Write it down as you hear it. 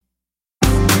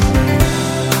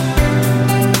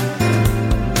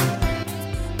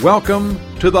Welcome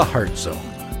to the Heart Zone,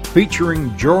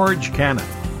 featuring George Cannon.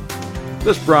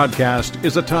 This broadcast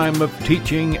is a time of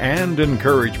teaching and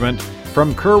encouragement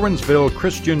from Curwensville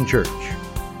Christian Church.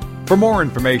 For more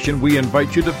information, we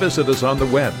invite you to visit us on the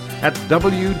web at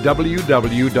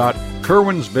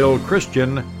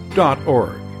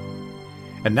www.curwensvillechristian.org.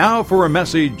 And now for a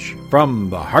message from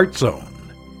the Heart Zone.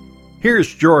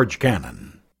 Here's George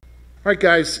Cannon. All right,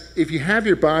 guys, if you have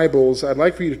your Bibles, I'd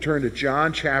like for you to turn to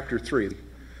John chapter 3.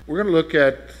 We're going to look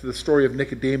at the story of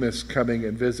Nicodemus coming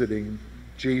and visiting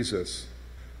Jesus.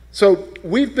 So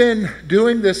we've been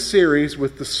doing this series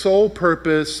with the sole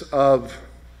purpose of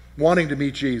wanting to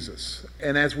meet Jesus.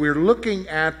 And as we're looking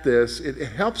at this, it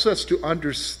helps us to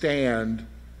understand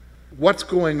what's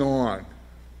going on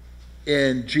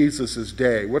in Jesus'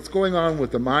 day. What's going on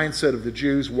with the mindset of the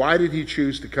Jews? Why did he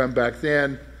choose to come back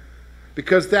then?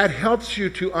 Because that helps you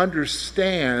to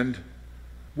understand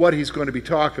what he's going to be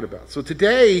talking about. So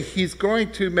today, he's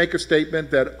going to make a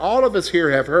statement that all of us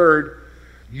here have heard.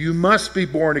 You must be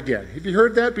born again. Have you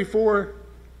heard that before?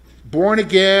 Born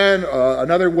again,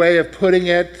 another way of putting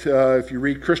it, if you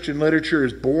read Christian literature,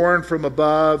 is born from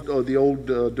above. The old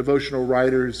devotional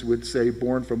writers would say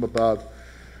born from above.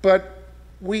 But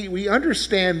we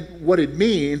understand what it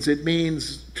means. It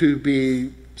means to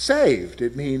be saved.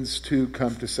 It means to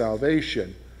come to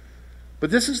salvation. But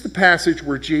this is the passage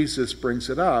where Jesus brings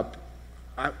it up.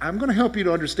 I'm going to help you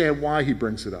to understand why he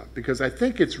brings it up, because I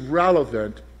think it's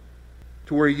relevant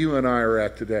to where you and I are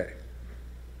at today.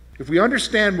 If we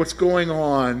understand what's going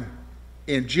on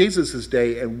in Jesus'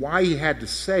 day and why he had to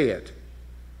say it,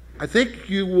 I think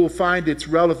you will find it's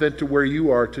relevant to where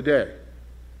you are today.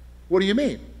 What do you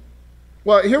mean?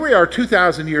 Well, here we are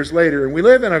 2,000 years later, and we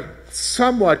live in a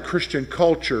somewhat Christian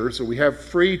culture, so we have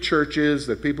free churches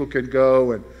that people can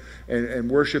go and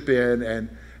worship in, and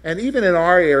even in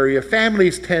our area,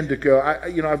 families tend to go.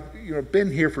 I've been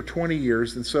here for 20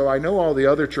 years, and so I know all the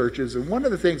other churches, and one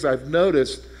of the things I've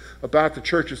noticed about the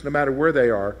churches, no matter where they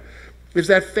are, is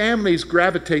that families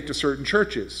gravitate to certain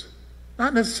churches.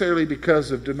 Not necessarily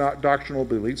because of doctrinal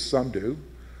beliefs, some do,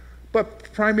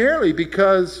 but primarily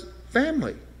because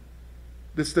family.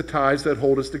 It's the ties that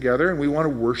hold us together, and we want to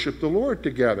worship the Lord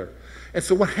together. And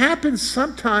so what happens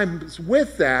sometimes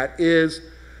with that is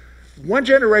one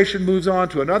generation moves on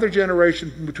to another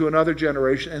generation,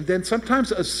 and then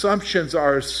sometimes assumptions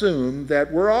are assumed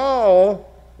that we're all,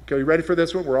 okay, you ready for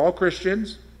this one? We're all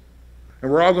Christians,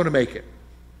 and we're all going to make it.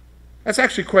 That's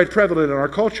actually quite prevalent in our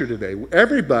culture today.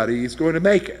 Everybody is going to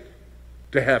make it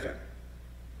to heaven.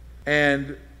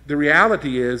 And the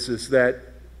reality is that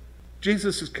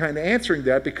Jesus is kind of answering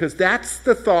that because that's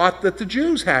the thought that the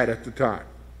Jews had at the time.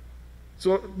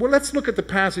 So let's look at the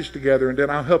passage together, and then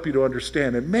I'll help you to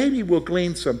understand, and maybe we'll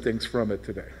glean some things from it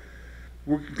today.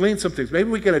 We'll glean some things.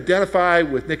 Maybe we can identify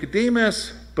with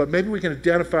Nicodemus, but maybe we can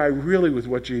identify really with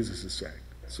what Jesus is saying.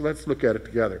 So let's look at it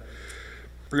together.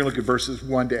 We're going to look at verses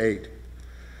 1 to 8.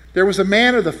 There was a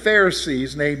man of the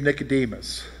Pharisees named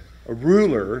Nicodemus, a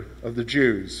ruler of the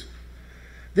Jews.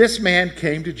 This man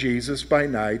came to Jesus by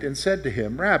night and said to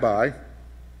him, "Rabbi,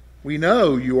 we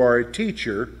know you are a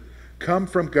teacher come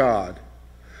from God.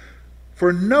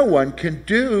 For no one can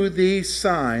do these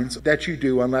signs that you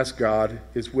do unless God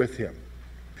is with him."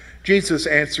 Jesus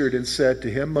answered and said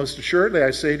to him, "Most assuredly I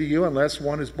say to you, unless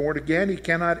one is born again, he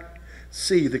cannot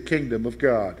see the kingdom of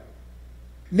God."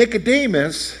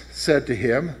 Nicodemus said to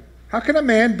him, "How can a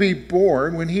man be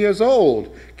born when he is old?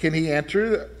 Can he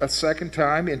enter a second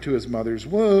time into his mother's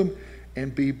womb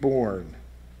and be born?"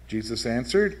 Jesus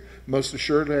answered, "Most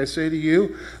assuredly I say to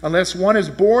you, unless one is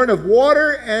born of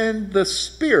water and the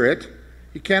Spirit,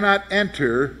 he cannot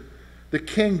enter the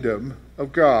kingdom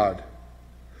of God.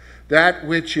 That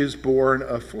which is born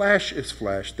of flesh is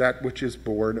flesh, that which is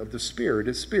born of the Spirit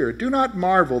is spirit. Do not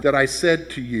marvel that I said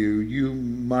to you, you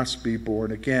must be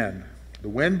born again. The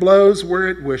wind blows where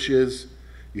it wishes,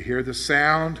 you hear the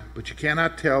sound, but you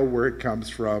cannot tell where it comes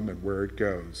from and where it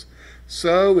goes.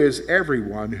 So is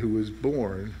everyone who is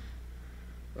born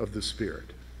of the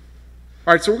Spirit."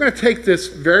 All right, so we're going to take this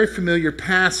very familiar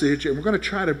passage and we're going to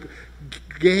try to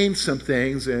gain some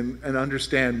things and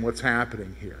understand what's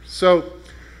happening here. So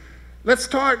let's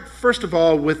start, first of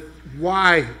all, with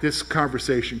why this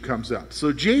conversation comes up.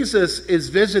 So Jesus is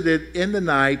visited in the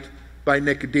night by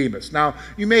Nicodemus. Now,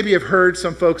 you maybe have heard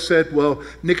some folks said, well,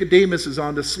 Nicodemus is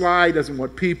on the sly, doesn't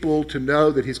want people to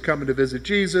know that he's coming to visit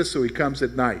Jesus, so he comes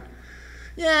at night.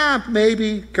 Yeah,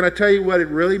 maybe. Can I tell you what it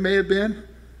really may have been?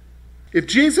 If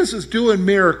Jesus is doing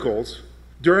miracles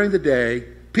during the day,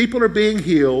 people are being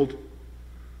healed,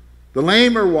 the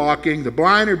lame are walking, the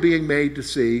blind are being made to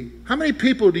see, how many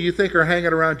people do you think are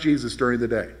hanging around Jesus during the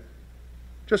day?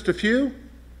 Just a few?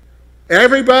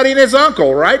 Everybody and his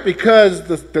uncle, right? Because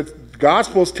the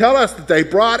Gospels tell us that they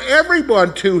brought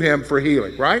everyone to him for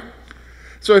healing, right?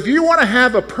 So if you want to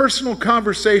have a personal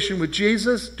conversation with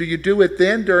Jesus, do you do it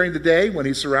then during the day when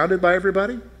he's surrounded by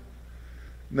everybody?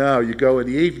 No, you go in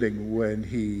the evening when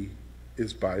he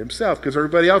is by himself, because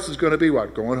everybody else is going to be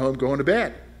what? Going home, going to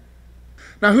bed.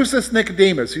 Now, who's this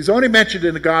Nicodemus? He's only mentioned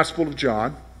in the Gospel of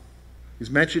John. He's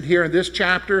mentioned here in this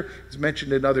chapter. He's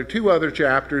mentioned in two other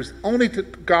chapters. Only the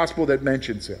Gospel that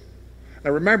mentions him. Now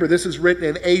remember, this is written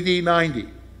in AD 90.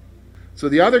 So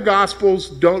the other Gospels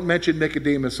don't mention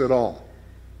Nicodemus at all.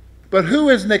 But who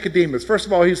is Nicodemus? First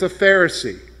of all, he's a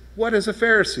Pharisee. What is a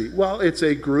Pharisee? Well, it's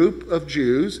a group of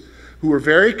Jews who are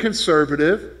very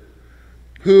conservative,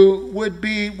 who would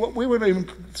be, what we would even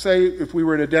say, if we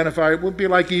were to identify it, would be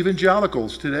like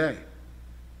evangelicals today.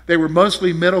 They were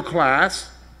mostly middle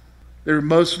class. They were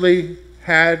mostly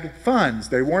had funds.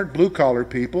 They weren't blue-collar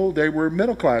people. They were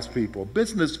middle-class people,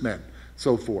 businessmen,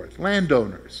 so forth,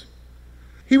 landowners.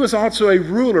 He was also a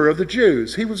ruler of the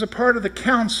Jews. He was a part of the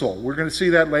council. We're going to see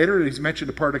that later. He's mentioned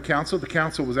a part of council. The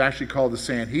council was actually called the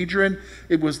Sanhedrin.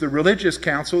 It was the religious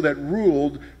council that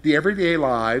ruled the everyday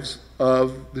lives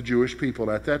of the Jewish people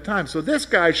at that time. So this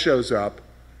guy shows up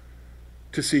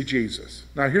to see Jesus.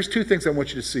 Now, here's two things I want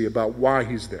you to see about why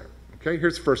he's there. Okay,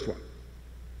 here's the first one.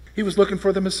 He was looking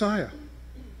for the Messiah.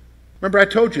 Remember, I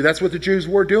told you that's what the Jews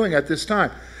were doing at this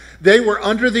time. They were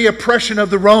under the oppression of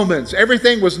the Romans.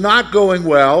 Everything was not going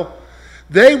well.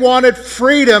 They wanted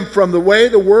freedom from the way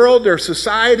the world, their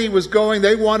society was going.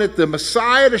 They wanted the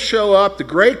Messiah to show up, the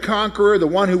great conqueror, the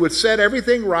one who would set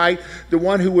everything right, the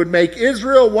one who would make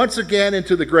Israel once again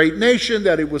into the great nation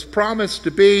that it was promised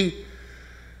to be.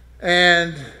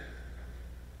 And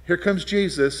here comes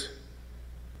Jesus.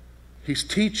 He's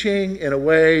teaching in a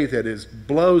way that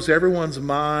blows everyone's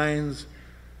minds.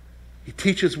 He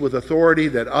teaches with authority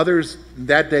that others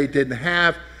that day didn't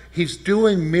have. He's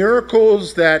doing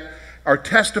miracles that are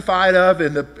testified of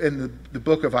in the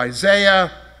book of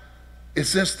Isaiah.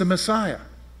 Is this the Messiah?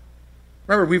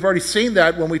 Remember, we've already seen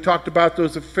that when we talked about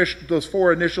those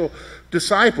four initial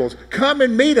disciples. Come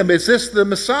and meet him. Is this the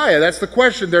Messiah? That's the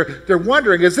question. They're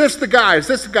wondering, is this the guy? Is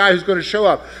this the guy who's going to show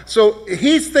up? So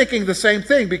he's thinking the same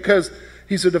thing because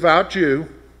he's a devout Jew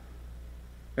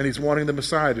and he's wanting the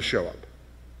Messiah to show up.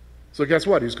 So guess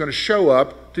what? He's going to show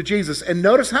up to Jesus. And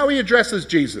notice how he addresses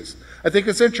Jesus. I think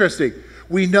it's interesting.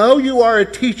 We know you are a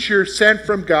teacher sent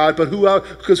from God, but who else?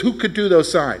 Because who could do those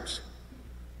signs?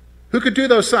 Who could do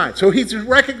those signs? So he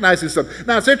recognizes them.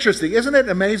 Now it's interesting. Isn't it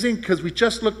amazing? Because we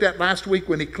just looked at last week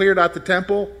when he cleared out the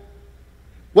temple.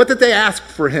 What did they ask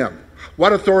for him?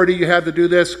 What authority you have to do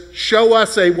this? Show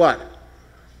us a what?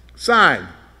 Sign.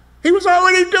 He was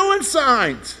already doing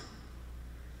signs.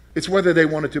 It's whether they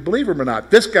wanted to believe him or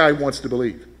not. This guy wants to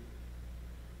believe.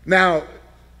 Now,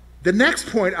 the next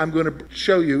point I'm going to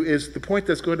show you is the point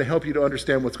that's going to help you to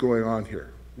understand what's going on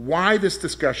here. Why this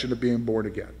discussion of being born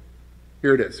again?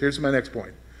 Here it is. Here's my next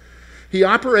point. He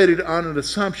operated on an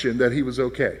assumption that he was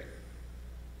okay.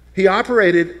 He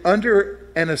operated under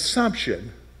an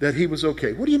assumption that he was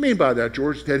okay. What do you mean by that,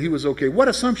 George, that he was okay? What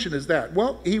assumption is that?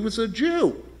 Well, he was a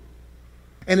Jew.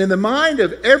 And in the mind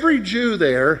of every Jew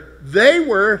there, they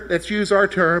were, let's use our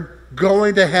term,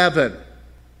 going to heaven.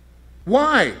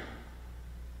 Why?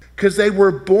 Because they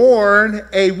were born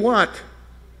a what?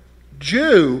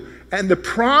 Jew. And the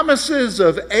promises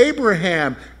of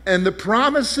Abraham and the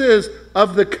promises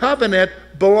of the covenant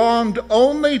belonged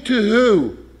only to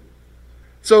who?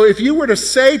 So if you were to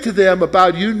say to them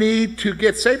about you need to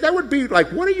get saved, that would be like,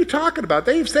 what are you talking about?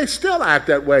 They still act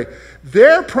that way.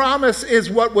 Their promise is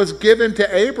what was given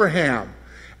to Abraham.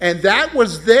 And that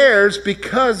was theirs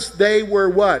because they were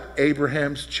what?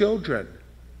 Abraham's children.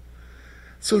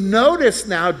 So notice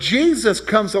now, Jesus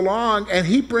comes along and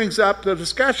he brings up the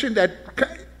discussion that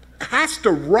has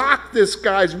to rock this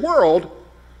guy's world,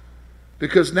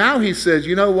 because now he says,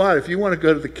 you know what? If you want to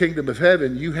go to the kingdom of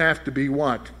heaven, you have to be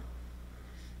what?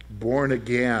 Born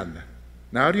again.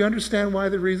 Now do you understand why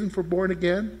the reason for born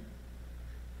again?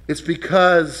 It's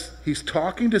because he's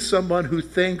talking to someone who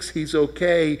thinks he's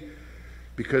okay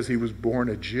because he was born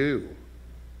a Jew.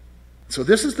 So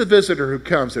this is the visitor who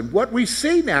comes. And what we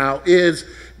see now is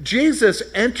Jesus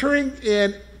entering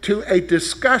into a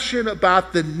discussion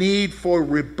about the need for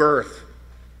rebirth.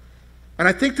 And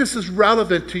I think this is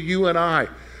relevant to you and I.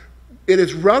 It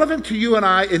is relevant to you and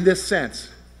I in this sense.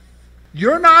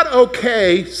 You're not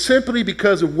okay simply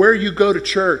because of where you go to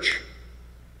church.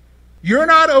 You're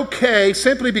not okay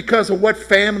simply because of what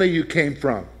family you came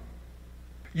from.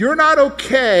 You're not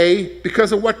okay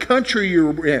because of what country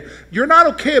you're in. You're not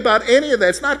okay about any of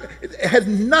that. It has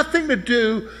nothing to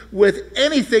do with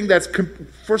anything that's,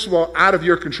 first of all, out of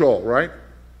your control, right?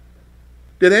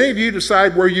 Did any of you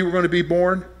decide where you were going to be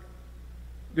born?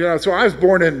 So I was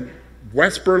born in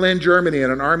West Berlin, Germany,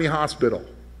 in an army hospital.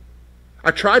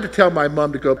 I tried to tell my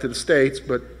mom to go up to the States,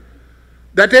 but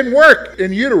that didn't work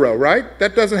in utero, right?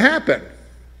 That doesn't happen.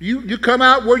 You come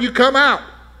out where you come out.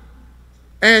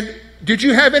 And did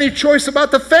you have any choice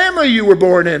about the family you were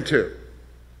born into?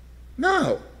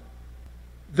 No.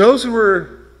 Those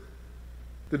were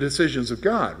the decisions of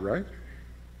God, right?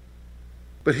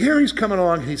 But here he's coming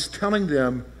along, he's telling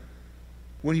them,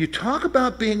 when you talk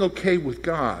about being okay with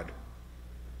God,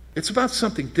 it's about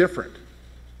something different.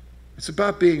 It's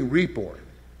about being reborn.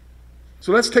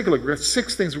 So let's take a look. There's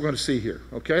 6 things we're going to see here,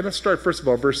 okay? Let's start, first of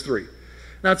all, verse 3.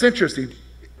 Now, it's interesting.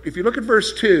 If you look at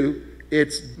verse 2,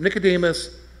 it's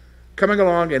Nicodemus coming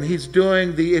along, and he's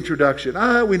doing the introduction.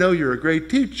 We know you're a great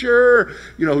teacher.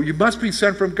 You must be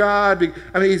sent from God.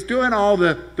 I mean, he's doing all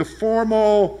the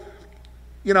formal,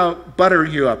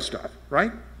 buttering you up stuff,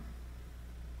 right?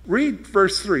 Read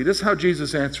verse 3. This is how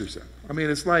Jesus answers him. I mean,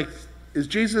 it's like, is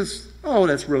Jesus, oh,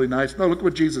 that's really nice. No, look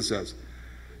what Jesus says.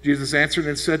 Jesus answered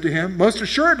and said to him, most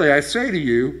assuredly, I say to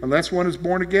you, unless one is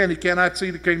born again, he cannot see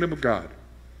the kingdom of God.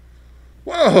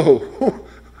 Whoa!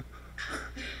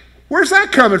 Where's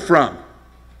that coming from?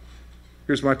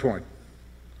 Here's my point.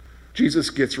 Jesus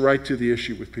gets right to the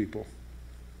issue with people.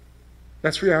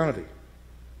 That's reality.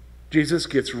 Jesus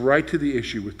gets right to the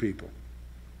issue with people.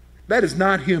 That is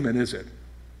not human, is it?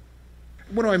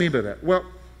 What do I mean by that? Well,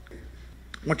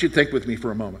 I want you to think with me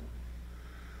for a moment.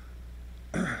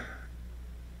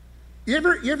 You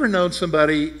ever known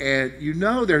somebody and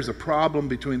there's a problem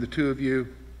between the two of you,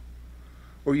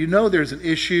 or there's an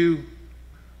issue,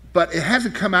 but it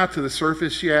hasn't come out to the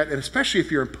surface yet, and especially if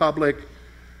you're in public,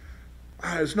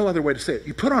 there's no other way to say it.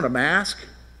 You put on a mask,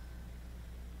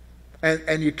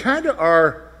 and you kind of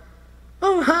are,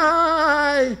 oh,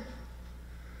 hi.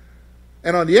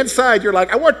 And on the inside, you're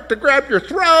like, I want to grab your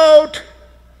throat.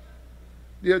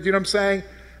 You know what I'm saying?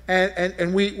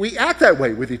 And we act that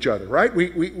way with each other, right?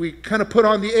 We kind of put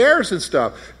on the airs and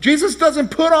stuff. Jesus doesn't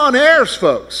put on airs,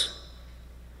 folks.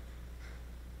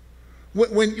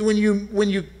 When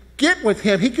you get with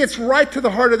him, he gets right to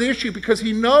the heart of the issue because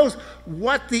he knows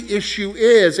what the issue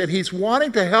is, and he's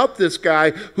wanting to help this guy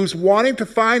who's wanting to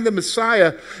find the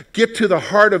Messiah get to the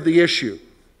heart of the issue.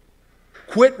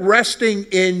 Quit resting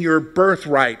in your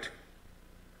birthright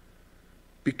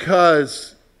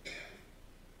because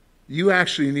you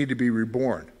actually need to be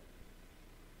reborn.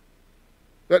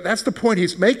 That's the point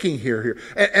he's making here.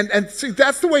 And see,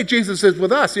 that's the way Jesus is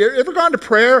with us. You ever gone to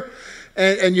prayer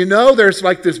and there's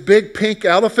like this big pink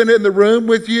elephant in the room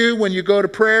with you when you go to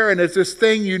prayer, and it's this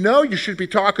thing you should be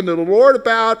talking to the Lord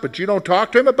about, but you don't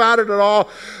talk to him about it at all,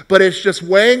 but it's just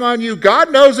weighing on you.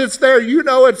 God knows it's there, you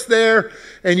know it's there,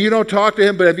 and you don't talk to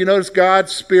him, but have you noticed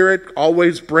God's Spirit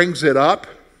always brings it up?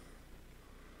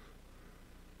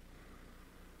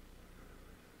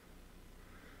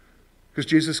 Because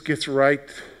Jesus gets right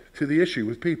to the issue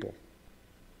with people.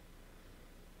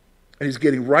 And he's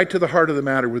getting right to the heart of the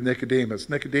matter with Nicodemus.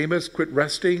 Nicodemus, quit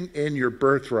resting in your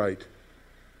birthright.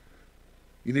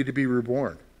 You need to be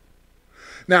reborn.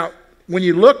 Now, when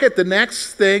you look at the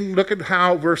next thing, look at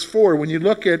how, verse 4, when you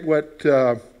look at what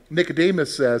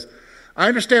Nicodemus says, I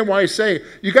understand why he's saying,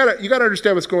 you got to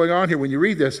understand what's going on here when you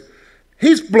read this.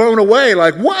 He's blown away,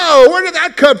 like, whoa, where did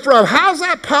that come from? How's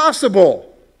that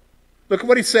possible? Look at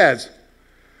what he says.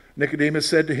 Nicodemus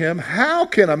said to him, how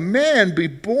can a man be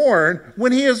born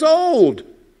when he is old?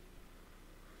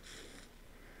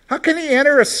 How can he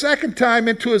enter a second time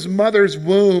into his mother's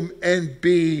womb and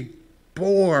be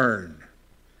born?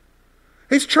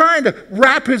 He's trying to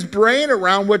wrap his brain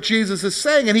around what Jesus is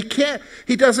saying, and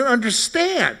he doesn't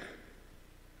understand.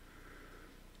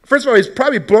 First of all, he's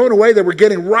probably blown away that we're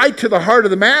getting right to the heart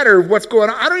of the matter of what's going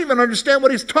on. I don't even understand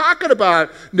what he's talking about,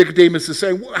 Nicodemus is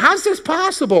saying. How's this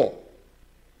possible?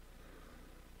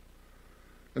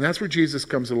 And that's where Jesus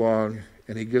comes along,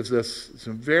 and he gives us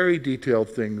some very detailed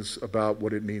things about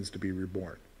what it means to be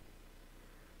reborn.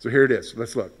 So here it is.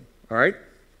 Let's look. All right?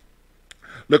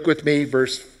 Look with me,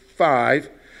 verse 5.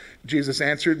 Jesus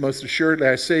answered, most assuredly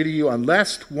I say to you,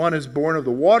 unless one is born of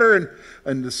the water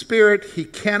and the Spirit, he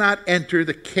cannot enter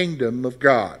the kingdom of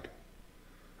God.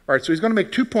 All right, so he's going to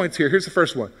make 2 points here. Here's the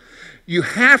first one. You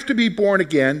have to be born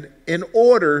again in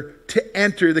order to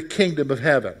enter the kingdom of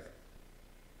heaven.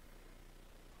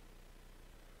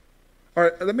 All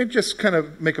right, let me just kind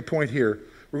of make a point here.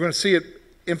 We're going to see it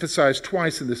emphasized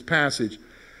twice in this passage.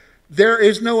 There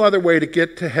is no other way to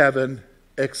get to heaven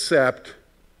except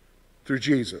through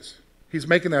Jesus. He's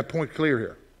making that point clear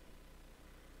here.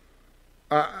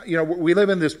 We live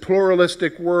in this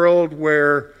pluralistic world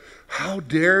where, how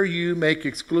dare you make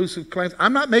exclusive claims?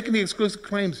 I'm not making the exclusive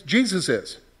claims. Jesus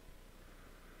is.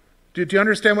 Do you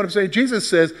understand what I'm saying? Jesus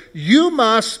says, you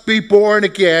must be born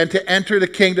again to enter the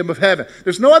kingdom of heaven.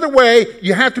 There's no other way.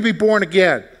 You have to be born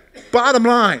again. Bottom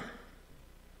line.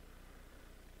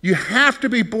 You have to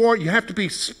be born. You have to be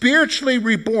spiritually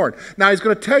reborn. Now, he's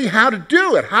going to tell you how to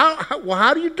do it.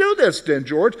 How do you do this then,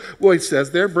 George? Well, he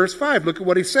says there, verse 5. Look at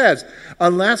what he says.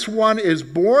 Unless one is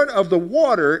born of the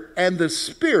water and the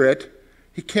Spirit,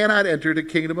 he cannot enter the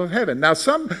kingdom of heaven. Now,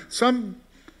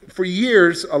 for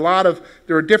years,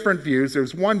 there are different views.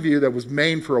 There's one view that was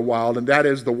main for a while, and that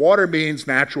is the water means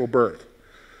natural birth.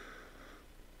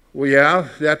 Well, yeah,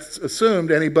 that's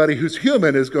assumed anybody who's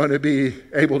human is going to be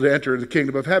able to enter the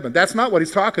kingdom of heaven. That's not what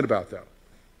he's talking about, though.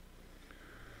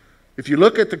 If you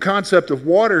look at the concept of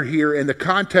water here in the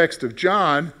context of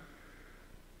John,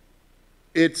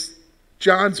 it's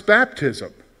John's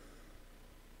baptism,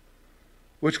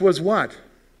 which was what?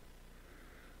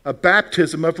 A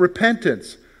baptism of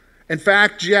repentance. In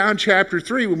fact, John chapter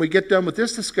 3, when we get done with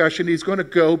this discussion, he's going to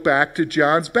go back to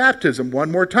John's baptism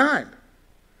one more time.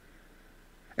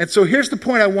 And so here's the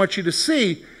point I want you to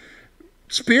see.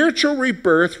 Spiritual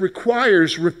rebirth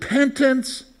requires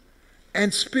repentance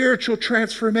and spiritual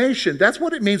transformation. That's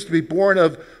what it means to be born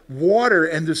of water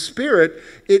and the Spirit.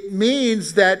 It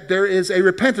means that there is a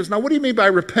repentance. Now, what do you mean by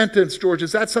repentance, George?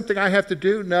 Is that something I have to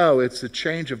do? No, it's a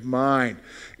change of mind.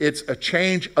 It's a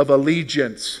change of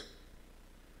allegiance.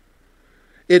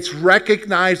 It's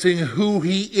recognizing who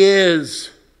He is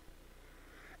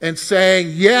and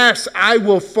saying, yes, I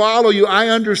will follow you. I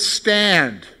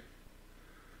understand.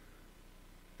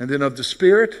 And then of the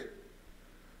Spirit,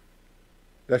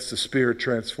 that's the Spirit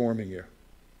transforming you.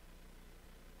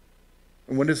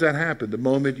 And when does that happen? The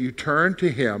moment you turn to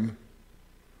Him,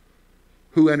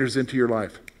 who enters into your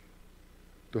life?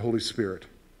 The Holy Spirit.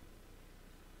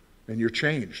 And you're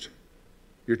changed.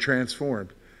 You're transformed.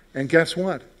 And guess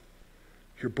what?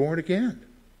 You're born again.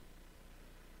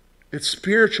 It's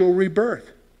spiritual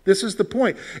rebirth. This is the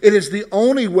point. It is the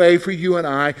only way for you and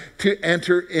I to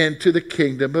enter into the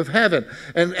kingdom of heaven.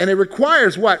 And it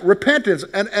requires what? Repentance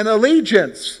and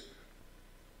allegiance.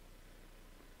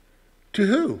 To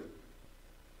who?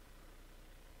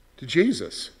 To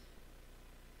Jesus.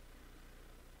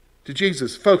 To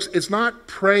Jesus. Folks, it's not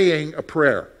praying a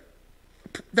prayer.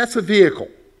 That's a vehicle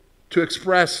to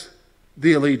express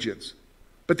the allegiance.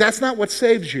 But that's not what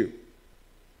saves you.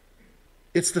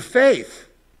 It's the faith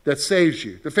that saves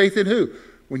you. The faith in who?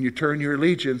 When you turn your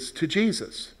allegiance to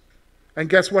Jesus. And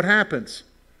guess what happens?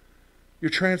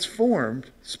 You're transformed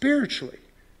spiritually.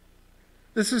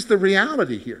 This is the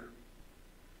reality here.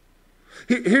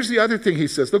 Here's the other thing he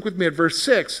says. Look with me at verse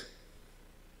 6.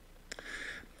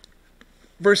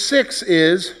 Verse 6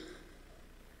 is,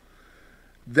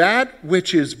 that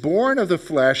which is born of the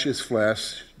flesh is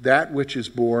flesh, that which is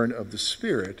born of the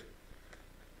Spirit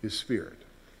is spirit.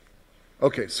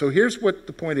 Okay, so here's what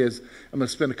the point is. I'm going to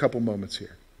spend a couple moments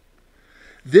here.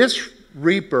 This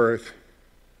rebirth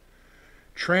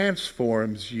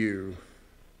transforms you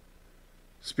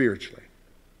spiritually.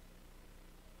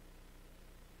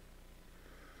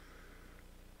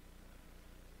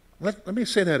 Let me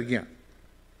say that again.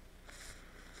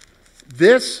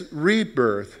 This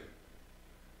rebirth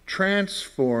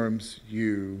transforms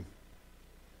you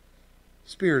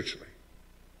spiritually.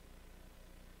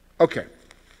 Okay.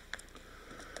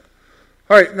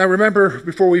 All right, now remember,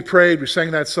 before we prayed, we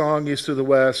sang that song, East to the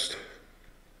West.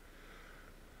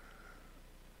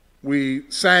 We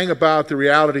sang about the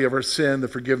reality of our sin, the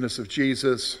forgiveness of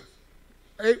Jesus.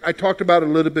 I talked about it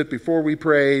a little bit before we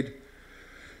prayed,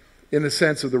 in the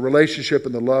sense of the relationship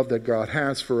and the love that God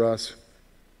has for us.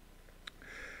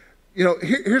 You know,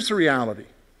 here's the reality.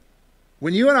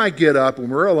 When you and I get up, when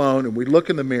we're alone and we look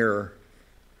in the mirror,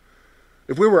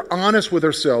 if we were honest with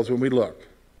ourselves when we look,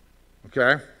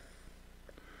 okay?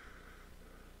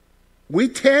 We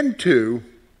tend to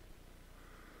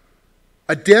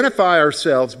identify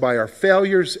ourselves by our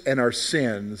failures and our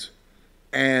sins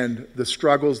and the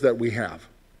struggles that we have.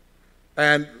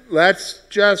 And let's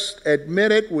just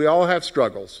admit it, we all have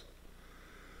struggles.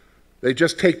 They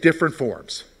just take different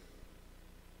forms.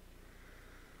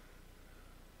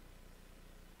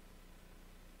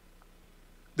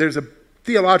 There's a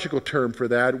theological term for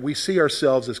that. We see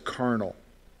ourselves as carnal.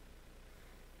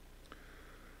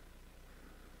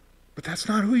 But that's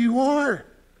not who you are.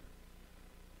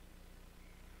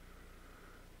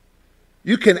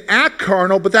 You can act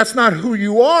carnal, but that's not who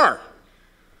you are.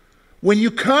 When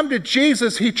you come to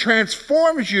Jesus, he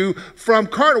transforms you from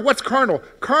carnal. What's carnal?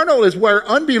 Carnal is where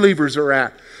unbelievers are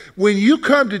at. When you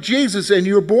come to Jesus and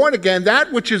you're born again,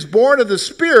 that which is born of the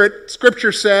Spirit,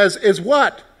 Scripture says, is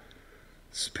what?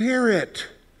 Spirit.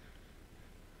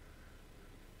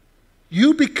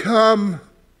 You become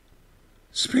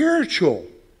spiritual.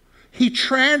 He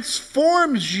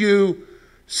transforms you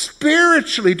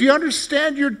spiritually. Do you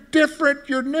understand? You're different,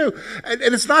 you're new. And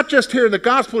it's not just here in the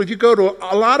gospel. If you go to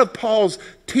a lot of Paul's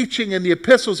teaching in the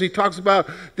epistles, he talks about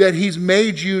that he's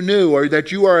made you new, or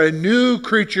that you are a new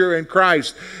creature in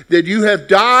Christ, that you have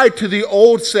died to the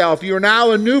old self. You're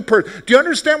now a new person. Do you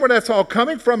understand where that's all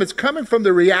coming from? It's coming from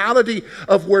the reality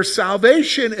of where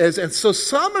salvation is. And so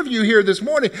some of you here this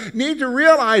morning need to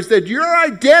realize that your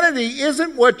identity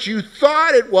isn't what you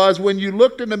thought it was when you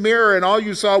looked in the mirror and all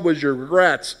you saw was your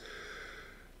regrets.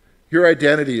 Your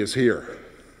identity is here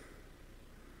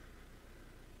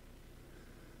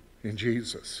in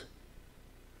Jesus.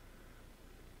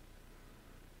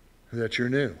 That you're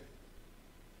new.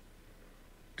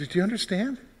 Did you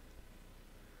understand?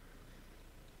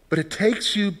 But it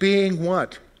takes you being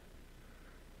what?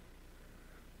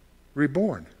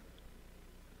 Reborn.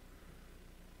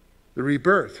 The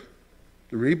rebirth.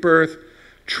 The rebirth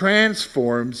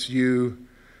transforms you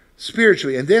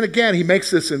spiritually. And then again, he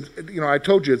makes this, I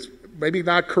told you it's maybe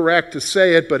not correct to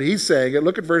say it, but he's saying it.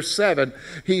 Look at verse 7.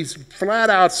 He's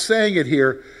flat out saying it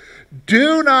here.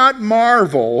 Do not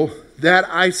marvel that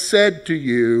I said to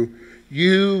you,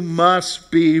 you must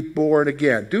be born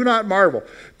again. Do not marvel.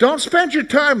 Don't spend your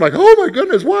time like, oh my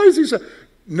goodness, why is he so?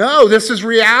 No, this is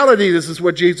reality. This is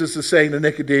what Jesus is saying to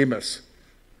Nicodemus.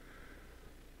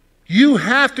 You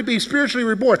have to be spiritually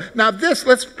reborn. Now let's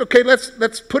go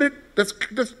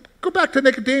back to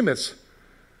Nicodemus.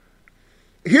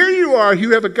 Here you are,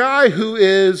 you have a guy who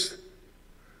is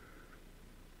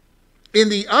in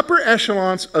the upper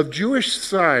echelons of Jewish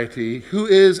society, who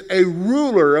is a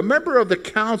ruler, a member of the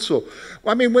council.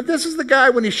 I mean, when this is the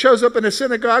guy, when he shows up in a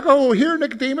synagogue, oh, here,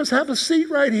 Nicodemus, have a seat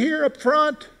right here up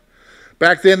front.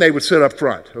 Back then, they would sit up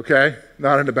front, okay?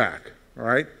 Not in the back, all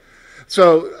right?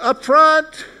 So, up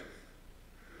front.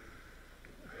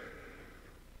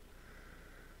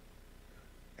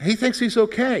 He thinks he's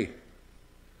okay.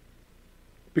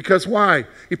 Because why?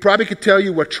 He probably could tell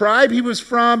you what tribe he was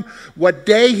from, what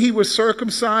day he was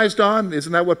circumcised on.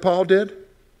 Isn't that what Paul did?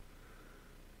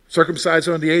 Circumcised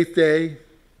on the 8th day,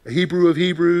 a Hebrew of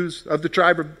Hebrews, of the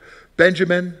tribe of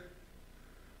Benjamin.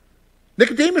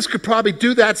 Nicodemus could probably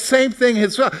do that same thing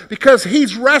himself, because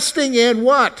he's resting in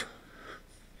what?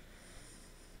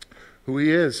 Who he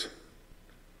is.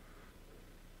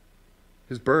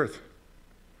 His birth.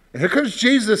 And here comes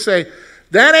Jesus saying,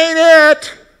 that ain't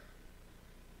it.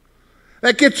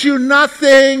 That gets you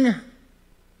nothing.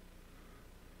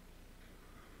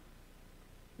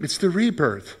 It's the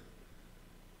rebirth.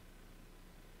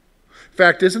 In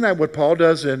fact, isn't that what Paul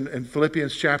does in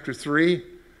Philippians chapter 3?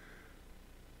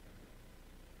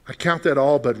 I count that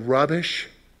all but rubbish,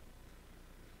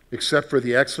 except for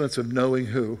the excellence of knowing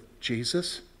who?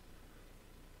 Jesus.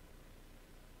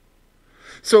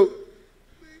 So,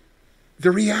 the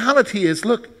reality is,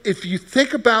 look, if you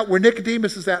think about where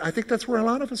Nicodemus is at, I think that's where a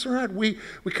lot of us are at. We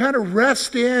kind of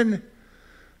rest in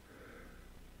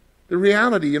the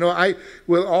reality.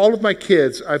 With all of my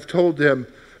kids, I've told them,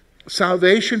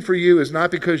 salvation for you is not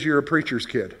because you're a preacher's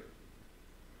kid.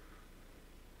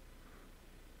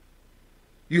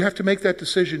 You have to make that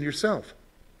decision yourself.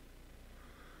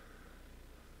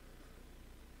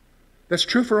 That's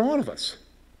true for all of us.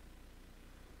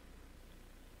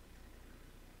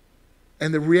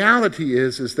 And the reality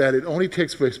is that it only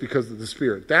takes place because of the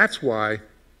Spirit. That's why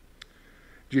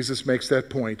Jesus makes that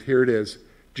point. Here it is.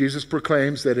 Jesus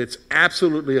proclaims that it's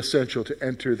absolutely essential to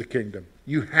enter the kingdom.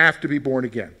 You have to be born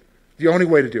again. The only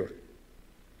way to do it.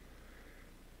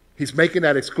 He's making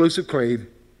that exclusive claim.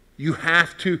 You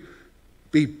have to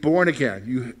be born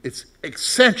again. It's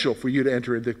essential for you to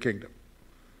enter into the kingdom.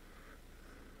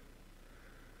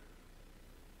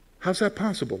 How's that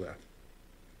possible then?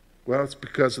 Well, it's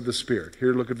because of the Spirit.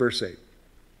 Here, look at verse 8.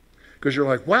 Because you're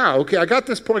like, wow, okay, I got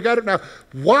this point, I got it now.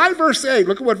 Why verse 8?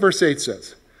 Look at what verse 8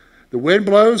 says. The wind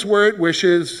blows where it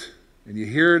wishes, and you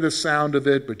hear the sound of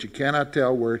it, but you cannot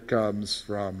tell where it comes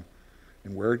from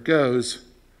and where it goes.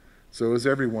 So is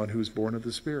everyone who's born of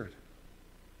the Spirit.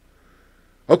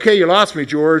 Okay, you lost me,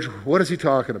 George. What is he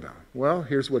talking about? Well,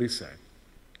 here's what he's saying.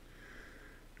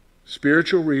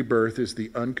 Spiritual rebirth is the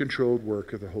uncontrolled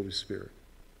work of the Holy Spirit.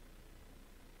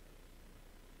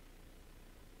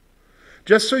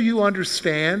 Just so you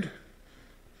understand,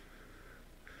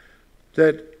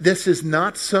 That this is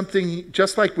not something,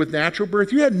 just like with natural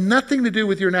birth, you had nothing to do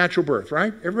with your natural birth,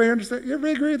 right? Everybody understand?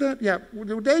 Everybody agree with that? Yeah.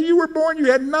 The day you were born, you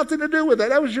had nothing to do with that.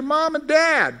 That was your mom and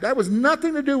dad. That was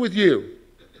nothing to do with you.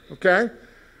 Okay?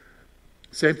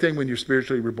 Same thing when you're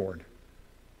spiritually reborn.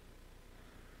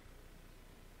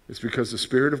 It's because the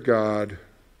Spirit of God,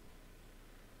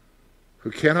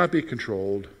 who cannot be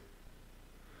controlled,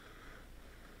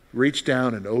 reached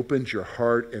down and opened your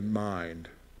heart and mind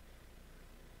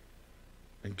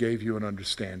and gave you an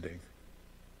understanding.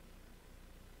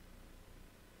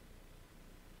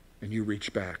 And you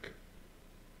reached back.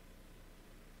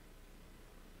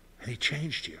 And He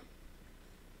changed you.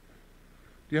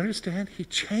 Do you understand? He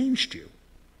changed you.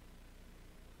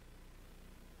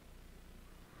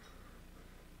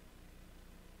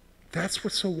 That's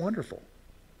what's so wonderful.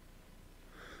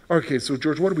 Okay, so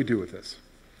George, what do we do with this?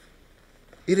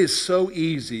 It is so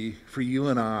easy for you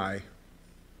and I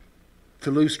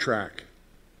to lose track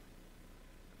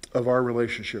of our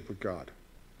relationship with God.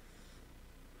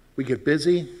 We get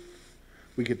busy,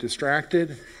 we get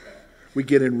distracted, we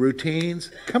get in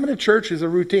routines. Coming to church is a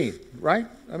routine, right?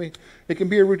 I mean, it can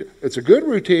be a routine. It's a good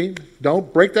routine.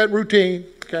 Don't break that routine,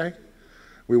 okay?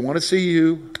 We want to see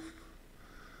you.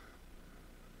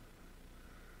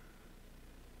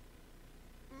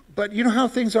 But you know how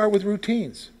things are with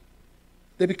routines.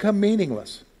 They become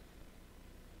meaningless.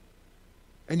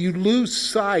 And you lose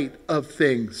sight of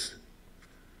things.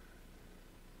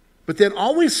 But then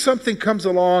always something comes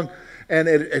along, and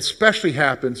it especially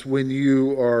happens when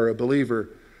you are a believer.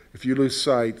 If you lose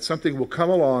sight, something will come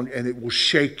along and it will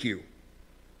shake you.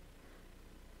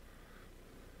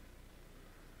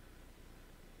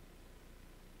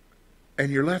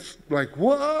 And you're left like,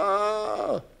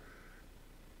 whoa!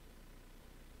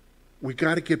 We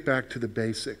got to get back to the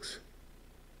basics.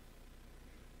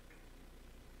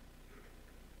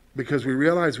 Because we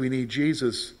realize we need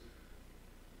Jesus.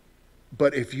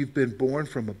 But if you've been born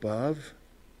from above,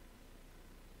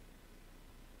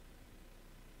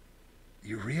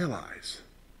 you realize,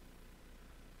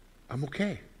 I'm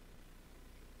okay.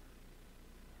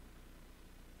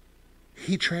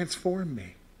 He transformed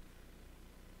me.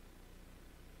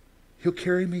 He'll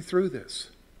carry me through this.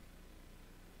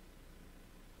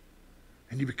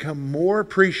 And you become more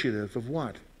appreciative of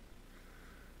what?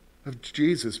 Of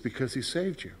Jesus, because He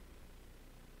saved you.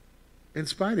 In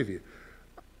spite of you.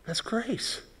 That's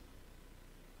grace.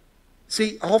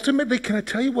 See, ultimately, can I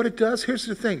tell you what it does? Here's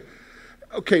the thing.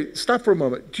 Okay, stop for a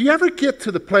moment. Do you ever get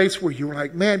to the place where you're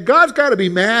like, man, God's got to be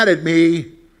mad at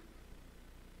me?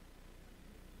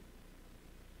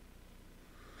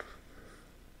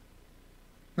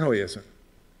 No, He isn't.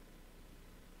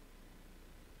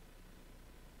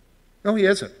 No, He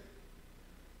isn't.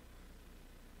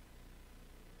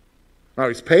 Now,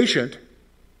 He's patient,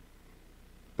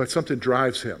 but something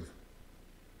drives Him.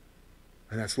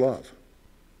 And that's love.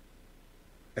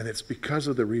 And it's because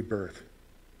of the rebirth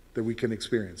that we can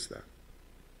experience that.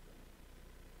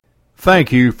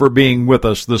 Thank you for being with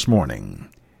us this morning.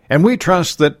 And we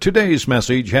trust that today's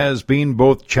message has been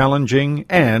both challenging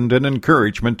and an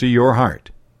encouragement to your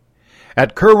heart.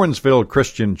 At Curwensville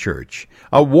Christian Church,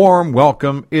 a warm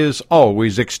welcome is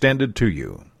always extended to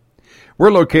you.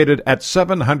 We're located at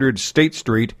 700 State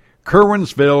Street,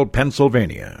 Curwensville,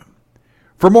 Pennsylvania.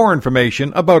 For more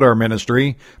information about our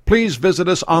ministry, please visit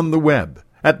us on the web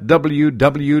at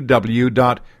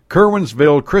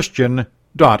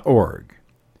www.curwensvillechristian.org.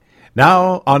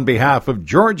 Now, on behalf of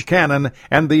George Cannon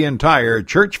and the entire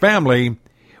church family,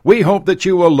 we hope that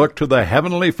you will look to the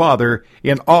Heavenly Father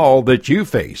in all that you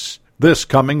face this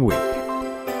coming week.